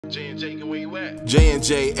J&J, where you at?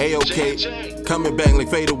 J&J, A-OK, coming back like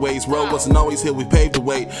fadeaways. Road wasn't always here, we paved the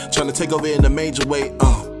way. Trying to take over in a major way.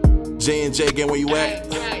 J&J gang, where you at?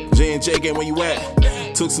 J&J gang, where you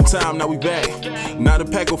at? Took some time, now we back. Now the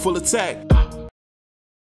pack will full attack.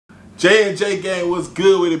 J&J gang, what's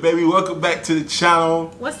good with it, baby? Welcome back to the channel.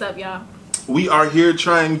 What's up, y'all? We are here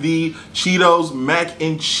trying the Cheetos mac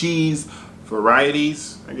and cheese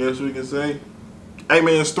varieties, I guess we can say. Hey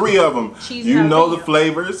man, there's 3 of them. Cheese you know jalapeno. the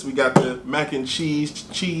flavors. We got the mac and cheese,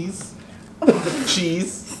 cheese,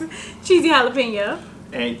 Cheesy jalapeno.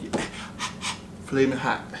 and flaming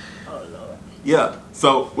hot. Oh Lord. Yeah,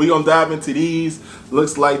 so we gonna dive into these.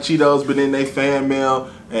 Looks like Cheetos been in their fan mail,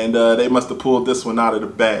 and they must have pulled this one out of the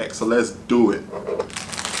bag. So let's do it.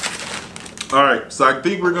 All right, so I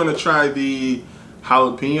think we're gonna try the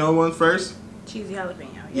jalapeno one first. Cheesy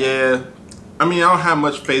jalapeno. Yeah. I mean, I don't have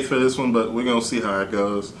much faith for this one, but we're gonna see how it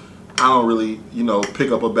goes. I don't really, you know,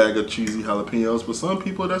 pick up a bag of cheesy jalapenos, but some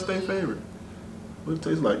people, that's their favorite. What it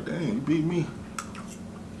tastes like? Dang, you beat me.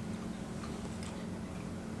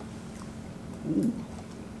 Ooh.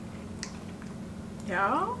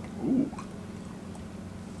 Y'all? Ooh.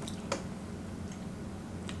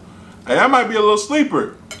 Hey, that might be a little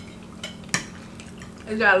sleeper.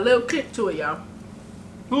 It's got a little kick to it, y'all.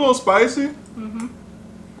 A little spicy. Mm-hmm.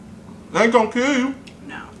 Ain't gonna kill you.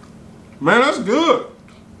 No. Man, that's good.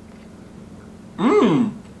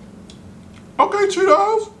 Mmm. Okay,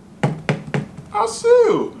 Cheetos. I see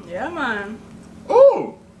you. Yeah, man.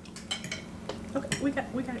 Oh. Okay, we got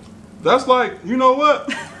it. That's like, you know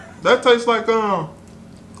what? That tastes like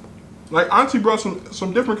Auntie brought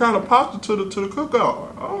some different kind of pasta to the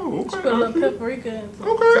cookout. Oh, okay. She put a little paprika and some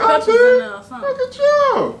Okay, peppers Auntie. in there or something. Look at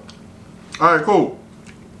you. All right, cool.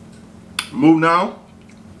 Move now.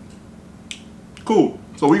 Cool.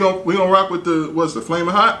 So we gonna rock with the the flaming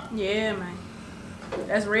hot? Yeah, man.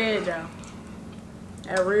 That's red, y'all.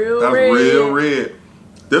 That's real That's red. real red.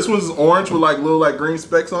 This one's orange with like little green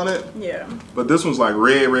specks on it. Yeah. But this one's like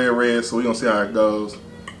red, red, red. So we gonna see how it goes.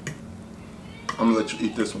 I'm gonna let you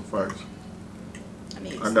eat this one first.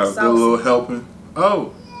 I got a good little helping.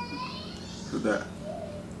 Oh, look at that.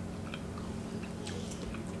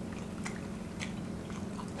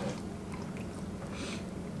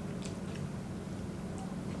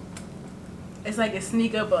 It's like it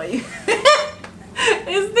sneak up on you.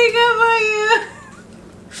 It sneak up on you.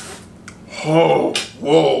 Oh,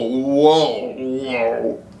 whoa, whoa,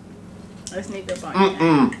 whoa. It sneak up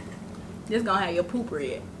on you. This gonna have your poop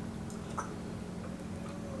red.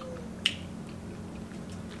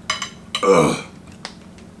 Ugh.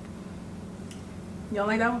 You don't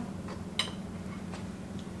like that one?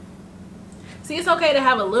 See, it's okay to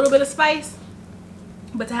have a little bit of spice,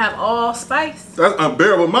 but to have all spice, That's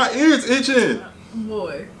unbearable. My ear's itching.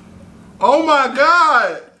 boy. Oh my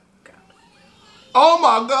God. Oh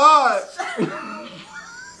my God.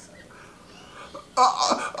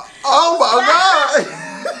 Oh my God.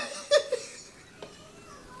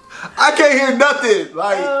 I can't hear nothing.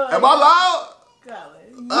 Like, am I loud?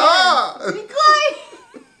 Yes. Be quiet.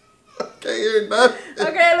 I can't hear nothing.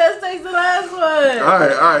 Okay, let's taste the last one. All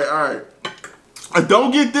right.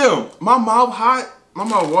 Don't get them. My mouth hot. My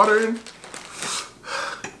mouth watering.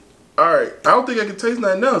 All right. I don't think I can taste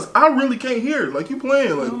nothing else. I really can't hear. Like, you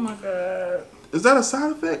playing. Like, Oh my God. is that a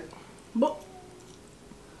side effect? But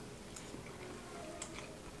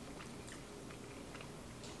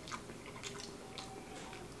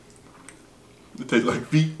It tastes like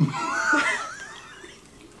feet.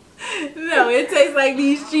 no, it tastes like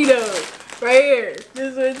these Cheetos right here.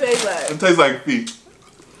 This is what it tastes like. It tastes like feet.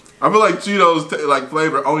 I feel like Cheetos, like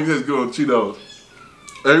flavor, only tastes good on Cheetos.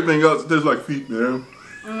 Everything else tastes like feet, man.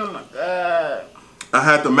 Oh my God. I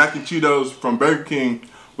had the mac and Cheetos from Burger King,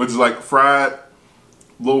 which is like fried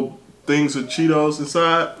little things with Cheetos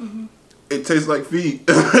inside. It tastes like feet.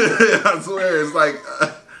 I swear, it's like,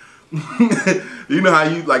 you know how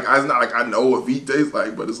you like? It's not like I know what feet tastes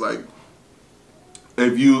like, but it's like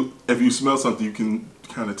if you smell something, you can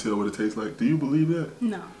kind of tell what it tastes like. Do you believe that?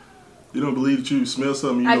 No. You don't believe that you smell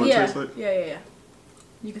something, you know what it tastes like? Yeah.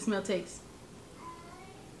 You can smell taste.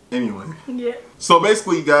 Anyway. Yeah. So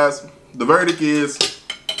basically, guys, the verdict is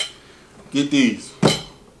get these.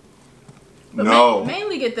 But no.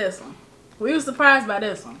 Mainly get this one. We were surprised by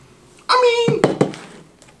this one. I mean,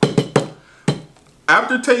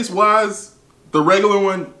 aftertaste wise, the regular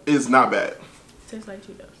one is not bad. Tastes like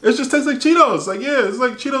Cheetos. It just tastes like Cheetos. Like, yeah, it's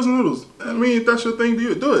like Cheetos and noodles. I mean, if that's your thing,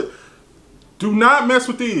 do it. Do not mess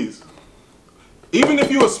with these. Even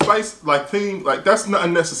if you a spice like thing, like that's not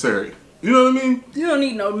unnecessary. You know what I mean? You don't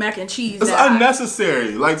need no mac and cheese. It's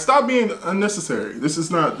unnecessary. Like, stop being unnecessary. This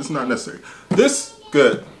is not necessary. This,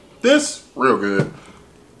 good. This real good.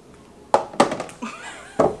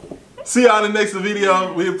 See y'all in the next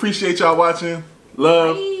video. We appreciate y'all watching.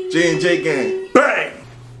 Love, J&J Gang. Bang!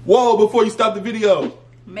 Whoa, before you stop the video,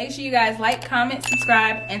 make sure you guys like, comment,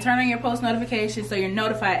 subscribe, and turn on your post notifications so you're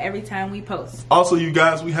notified every time we post. also you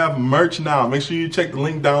guys, we have merch now. Make sure you check the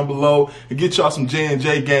link down below and get y'all some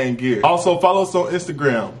J&J Gang gear. Also follow us on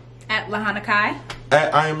Instagram At Lahana Kai.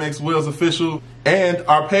 at IMX Wheels Official, and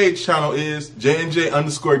our page channel is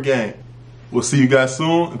J&J_Gang. We'll see you guys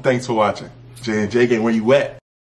soon, and thanks for watching. J&J Gang, where you at?